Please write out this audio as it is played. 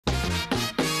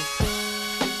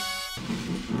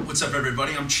What's up,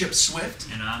 everybody? I'm Chip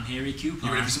Swift. And I'm Harry Coupon.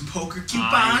 You ready for some poker,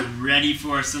 Coupon? I'm ready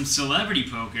for some celebrity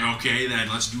poker. Okay, then,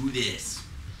 let's do this.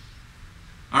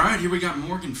 All right, here we got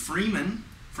Morgan Freeman,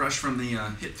 fresh from the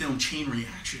hit film Chain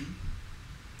Reaction.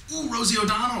 Ooh, Rosie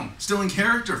O'Donnell, still in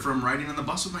character from Riding on the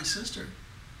Bus with My Sister.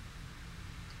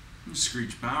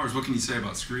 Screech Powers, what can you say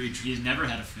about Screech? He's never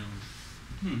had a film.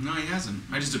 No, he hasn't.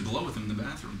 I just did blow with him in the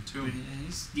bathroom, too.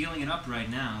 He's dealing it up right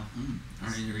now. All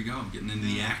right, here we go, getting into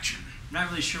the action. I'm not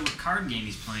really sure what card game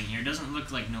he's playing here. It doesn't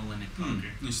look like No Limit Poker.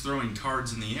 He's throwing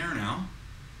cards in the air now.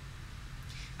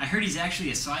 I heard he's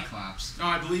actually a Cyclops. Oh,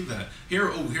 I believe that.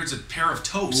 Here's a pair of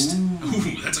toast.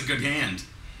 Ooh, that's a good hand.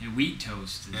 A wheat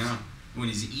toast. Yeah. When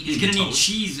he's eating He's gonna need toast.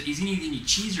 cheese. He's gonna either need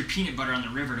cheese or peanut butter on the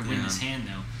river to win this hand,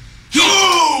 though.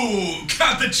 Oh!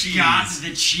 Got the cheese. Got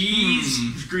the cheese.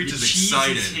 Screech is cheese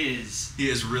excited. Is his. He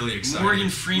is really excited. Morgan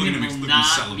Freeman will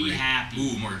not be happy.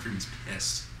 Ooh, Morgan Freeman's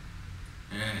pissed.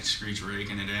 Yeah, Screech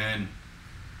raking it in.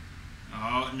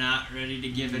 Oh, not ready to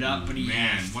give it up, but he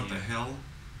has to. Man, what the hell?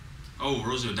 Oh,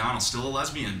 Rosie O'Donnell, still a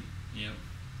lesbian. Yep.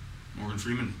 Morgan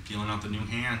Freeman peeling out the new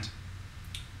hand.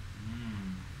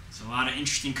 It's a lot of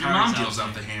interesting Your cards. mom deals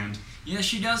out the hand. Yeah,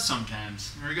 she does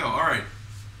sometimes. There we go. All right.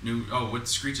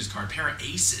 What's Screech's card? Pair of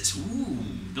aces. Ooh.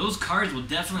 Those cards will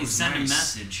definitely send a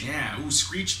message. Yeah. Ooh,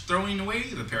 Screech throwing away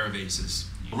the pair of aces.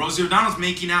 Yeah. Rosie O'Donnell's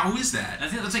making out. Who is that? I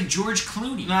think that's like George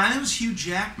Clooney. Nah, that was Hugh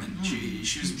Jackman. She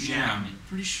was Hugh Jackman.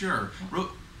 Pretty sure.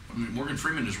 Morgan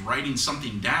Freeman is writing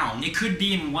something down. It could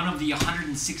be in one of the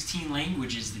 116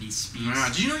 languages that he speaks.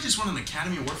 Did you know he just won an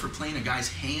Academy Award for playing a guy's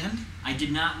hand? I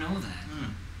did not know that.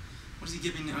 What is he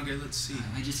giving? Okay, let's see.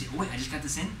 I just got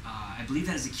this in. I believe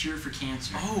that is a cure for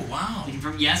cancer. Oh, wow.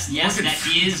 Yes, that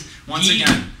is once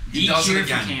again. He does it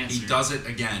again. He does it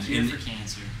again. Cure for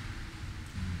cancer.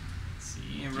 Let's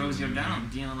see, Rosie O'Donnell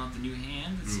dealing out the new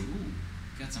hand. Let's see.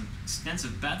 Ooh, got some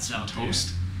extensive bets out there.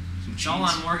 Toast. It's all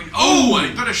on Morgan. Oh,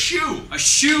 I got a shoe. A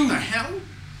shoe. What the hell?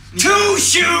 Two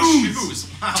shoes.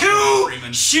 Wow.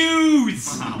 Two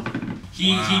shoes. Wow.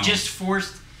 He just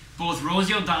forced both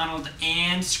Rosie O'Donnell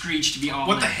and Screech to be all in.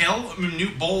 What the hell?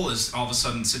 Manute Bowl is all of a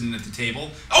sudden sitting at the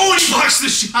table. Oh, and he blocks the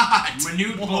shot!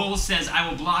 Manute Bowl says, I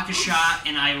will block a shot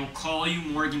and I will call you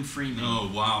Morgan Freeman.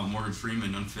 Oh, wow. Morgan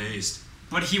Freeman, unfazed.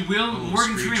 But he will,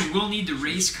 Morgan Freeman will need the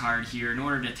race card here in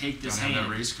order to take this hand. Gotta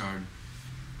have that race card.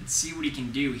 Let's see what he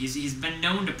can do. He's been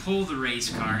known to pull the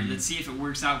race card. Let's see if it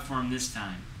works out for him this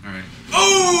time. All right.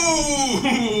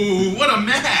 Oh, what a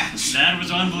match! That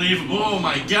was unbelievable. Oh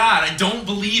my God, I don't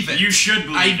believe it. You should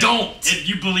believe it. I don't.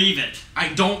 You believe it. I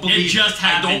don't believe it. Just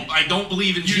happened. I don't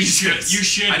believe in Jesus. You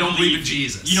should. I don't believe in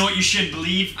Jesus. You know what you should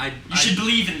believe? You should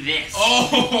believe in this.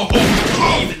 Oh.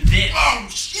 Believe in this. Oh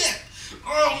shit!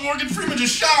 Oh, Morgan Freeman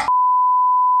just shot.